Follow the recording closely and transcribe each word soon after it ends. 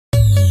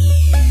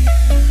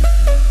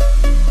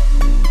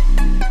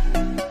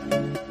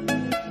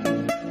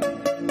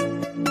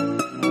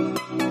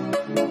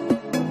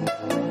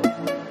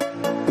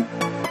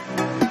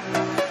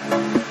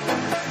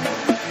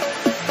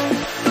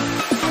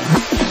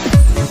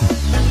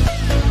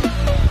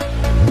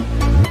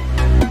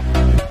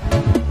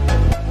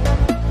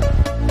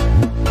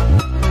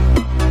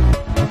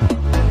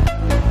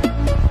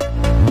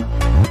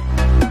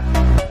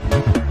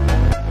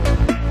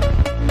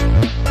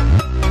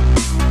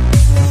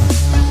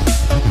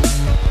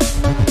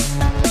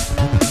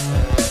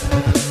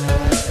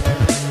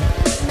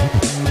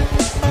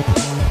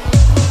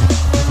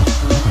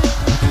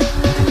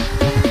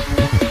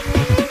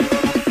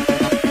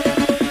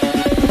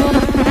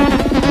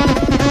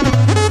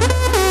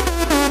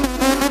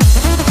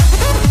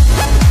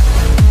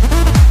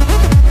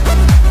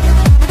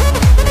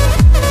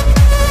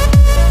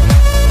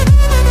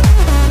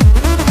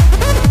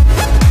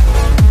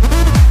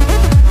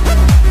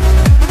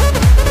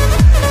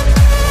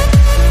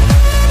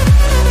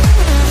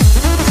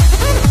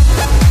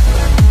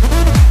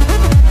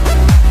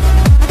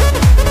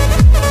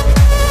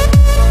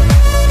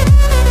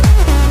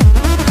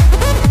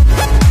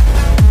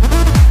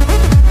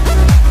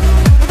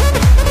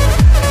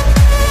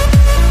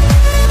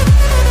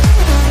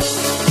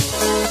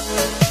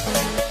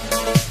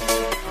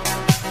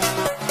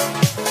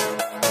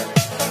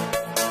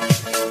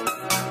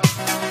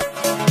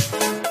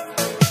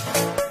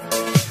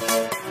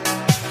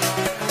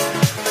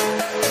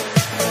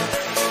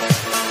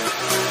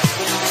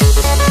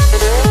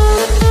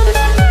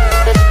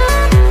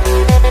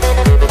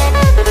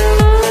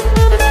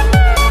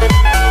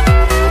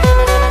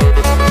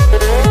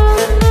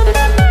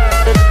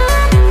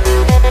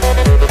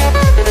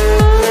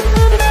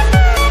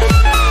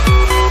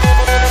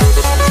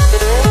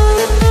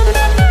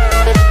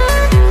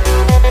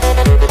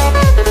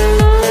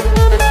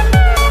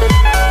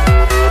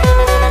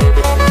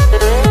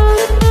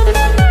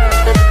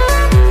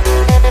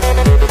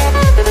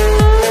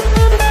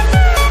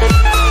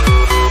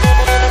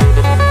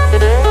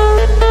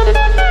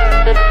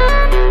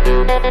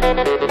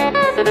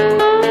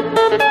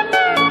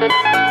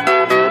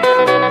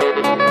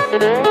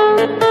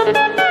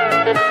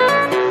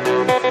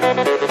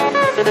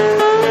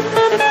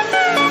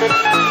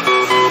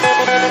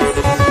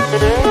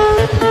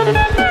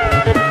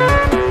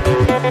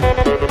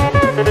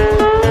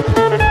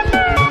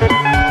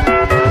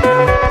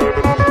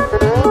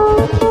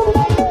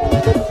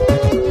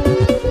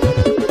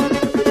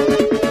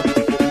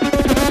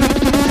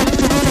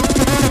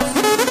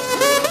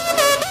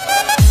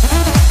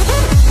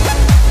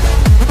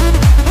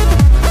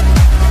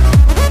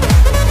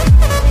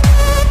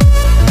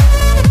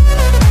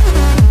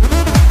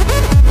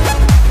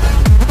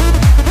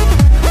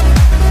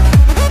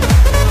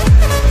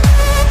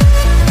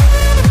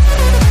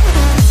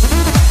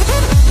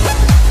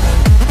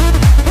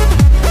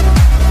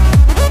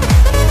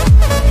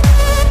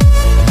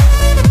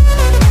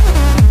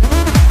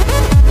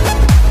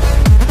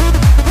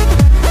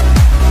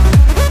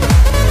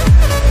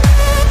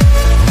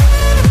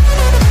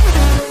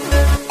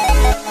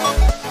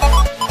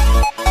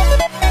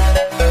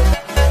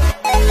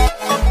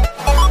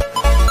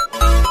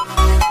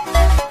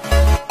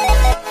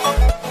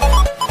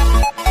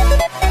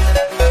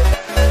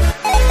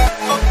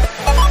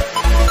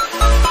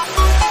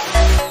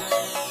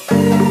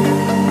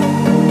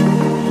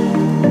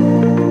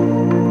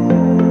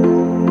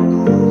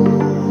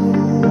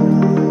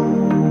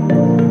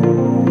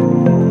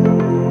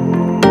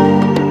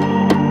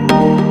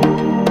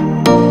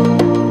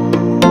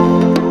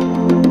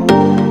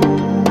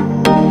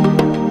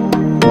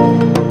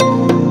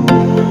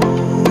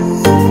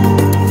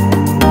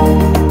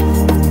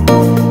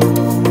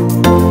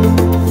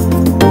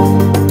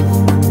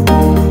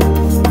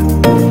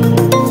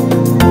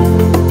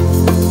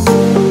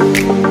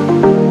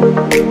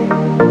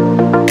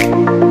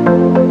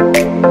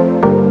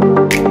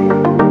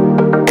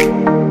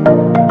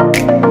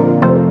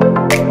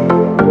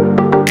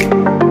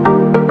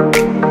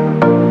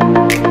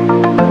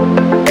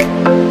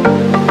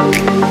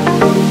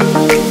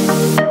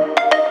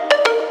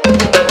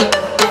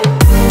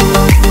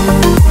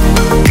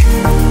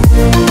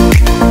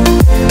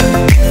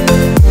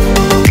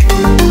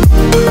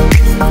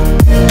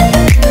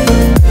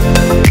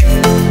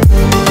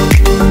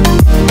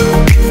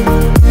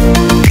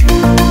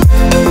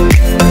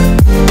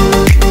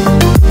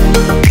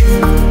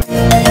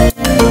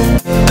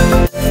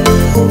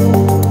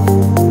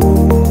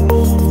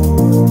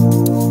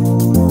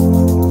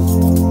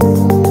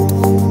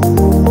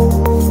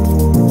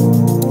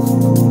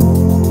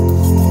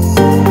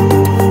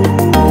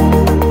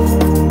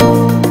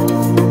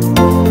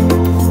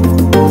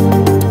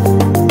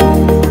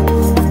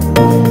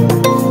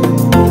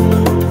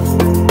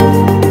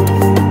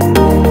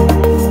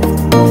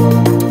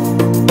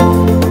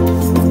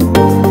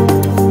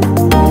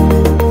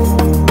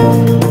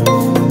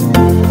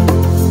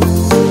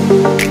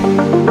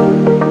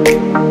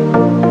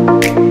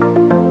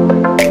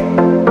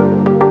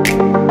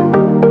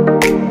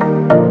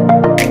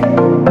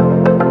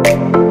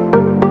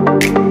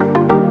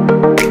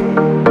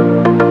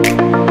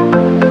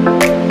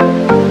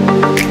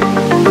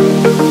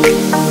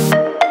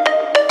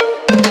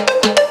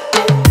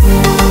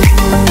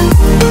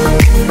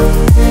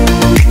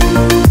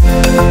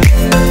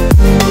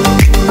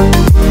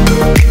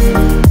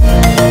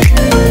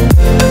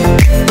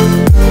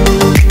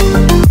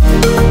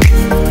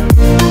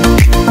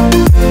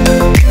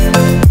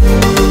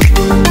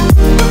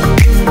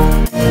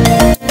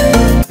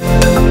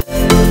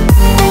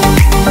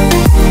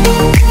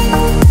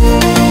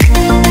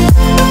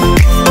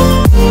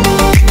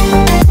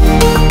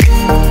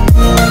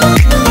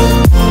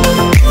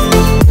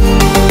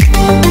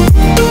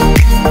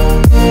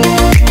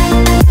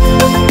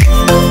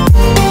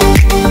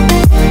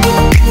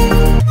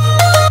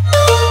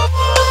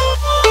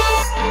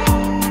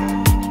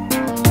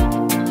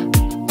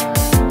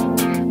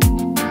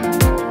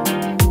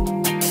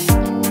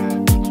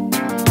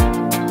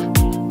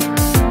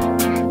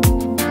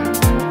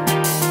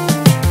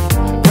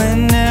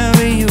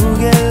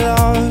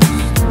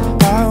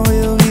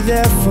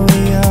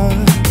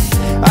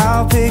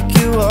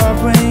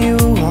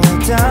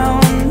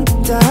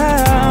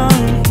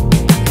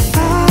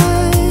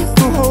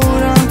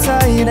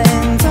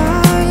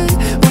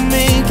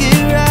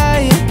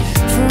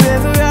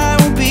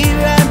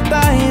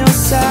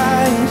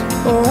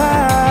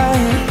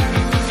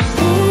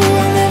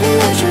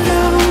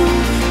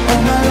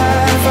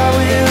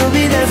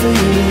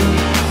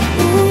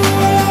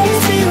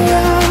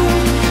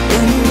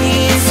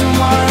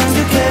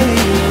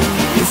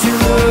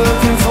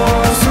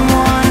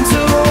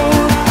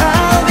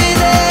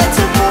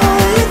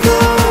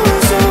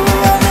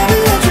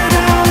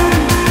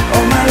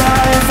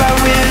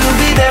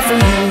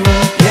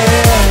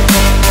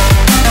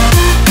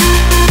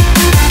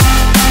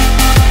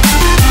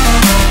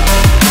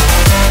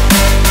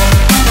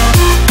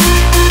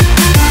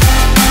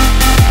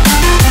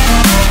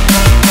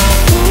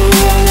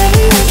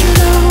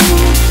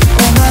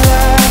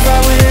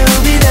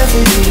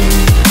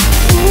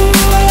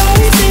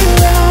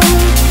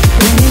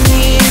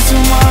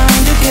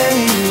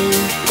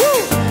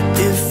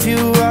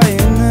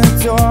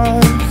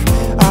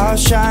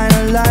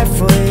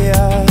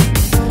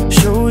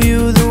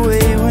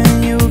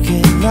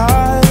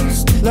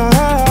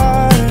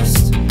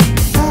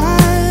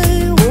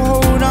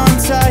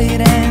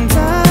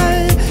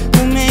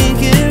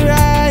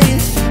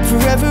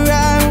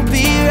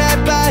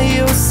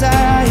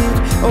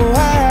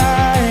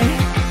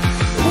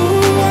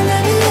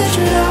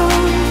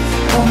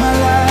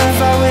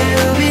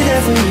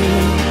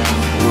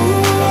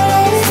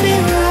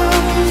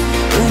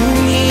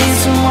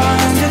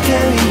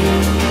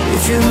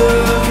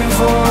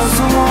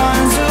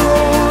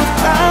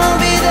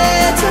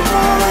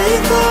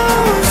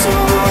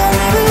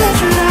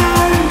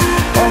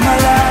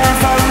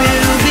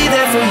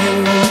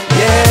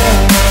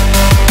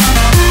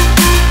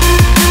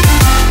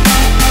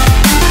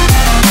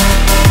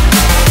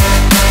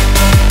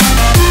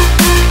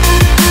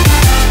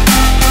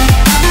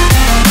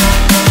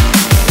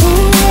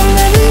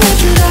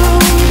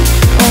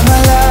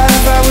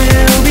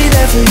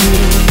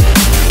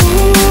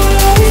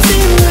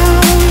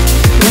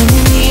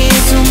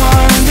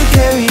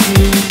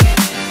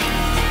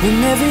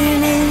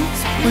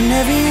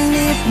Whenever you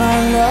need my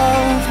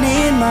love,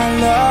 need my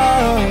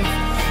love.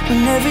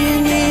 Whenever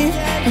you need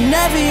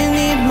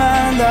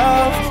my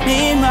love,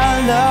 need my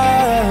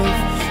love.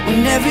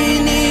 Whenever you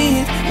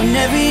need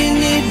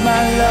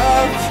my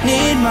love,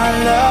 need my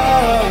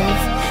love.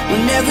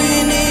 Whenever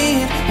you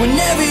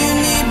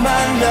need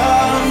my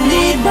love,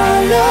 need my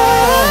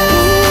love.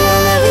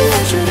 I'll never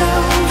let you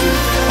down.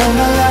 All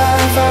my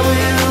life I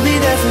will be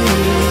there for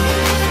you.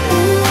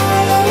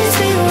 I'll always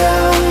be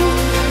around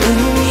when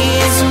you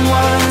need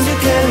someone to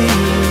carry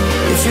you.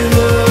 If you're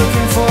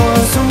looking for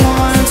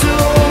someone to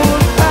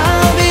hold,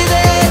 I'll be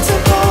there to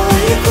pull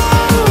you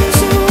close.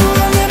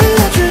 I'll never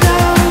let you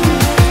down.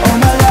 All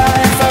my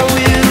life I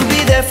will be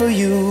there for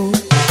you.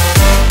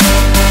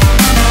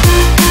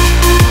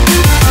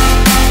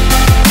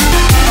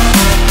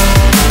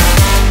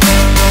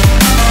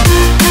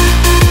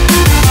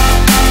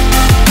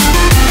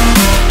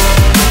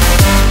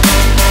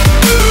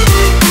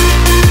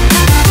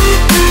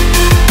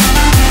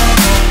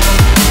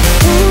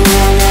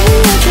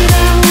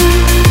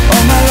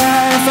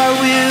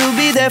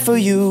 For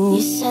you.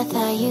 You said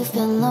that you've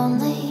been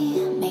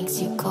lonely,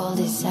 makes you cold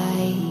as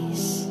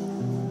ice.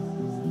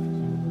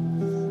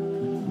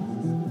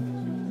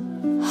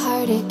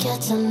 Hard to get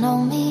to know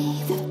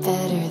me, but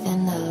better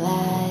than the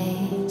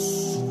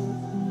lies.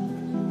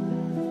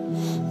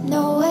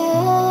 No way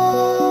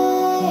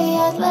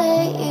I'd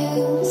let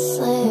you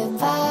slip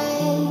by.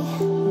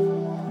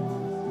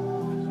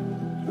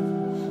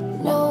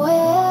 No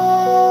way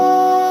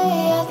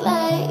I'd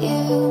let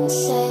you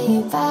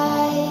say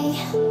bye.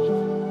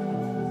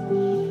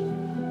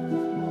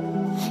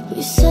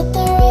 You said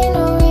there ain't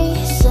no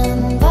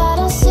reason, but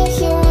I'll sit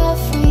here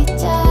every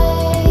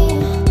day,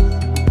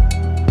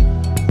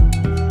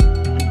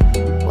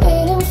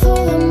 waiting for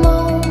the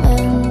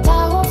moment I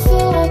won't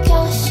feel like I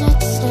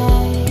should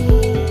stay.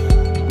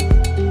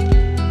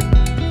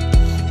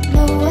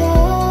 No way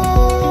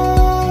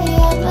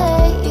I'd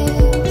let you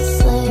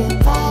slip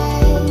by.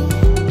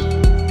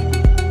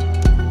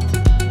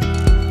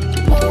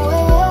 No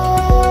way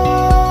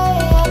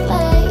I'd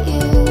let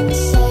you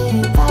say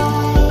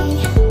bye.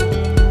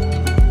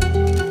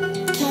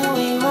 Can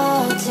we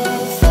watch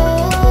it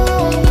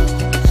fade,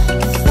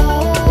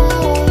 fade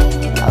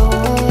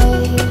away?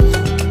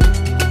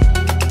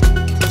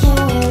 Can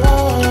we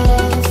let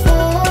it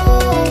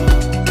fade,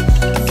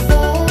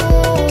 fade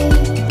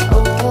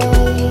away?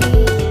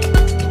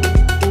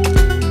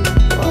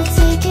 We'll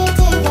take it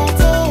day by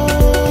day.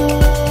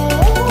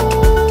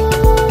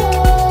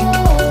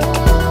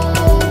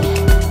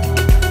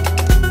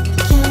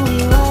 Can we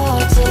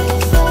watch it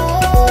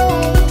fade,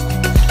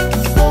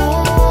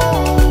 fade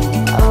away?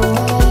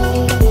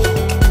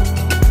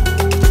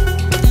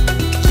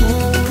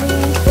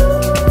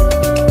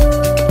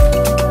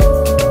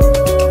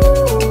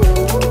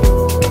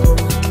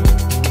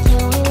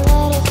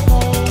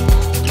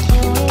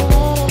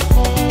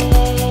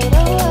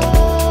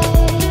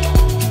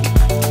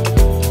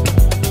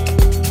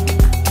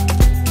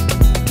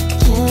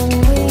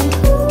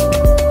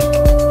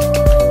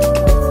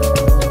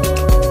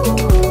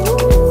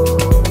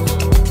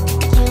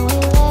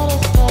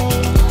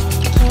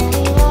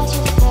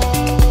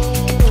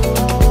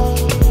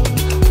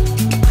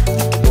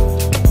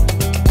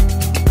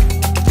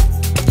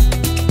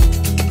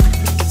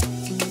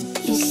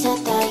 You said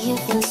that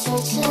you've been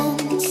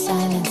searching,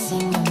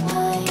 silencing my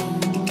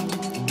mind,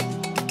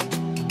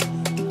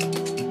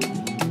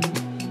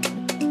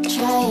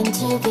 trying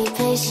to be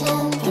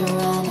patient but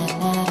running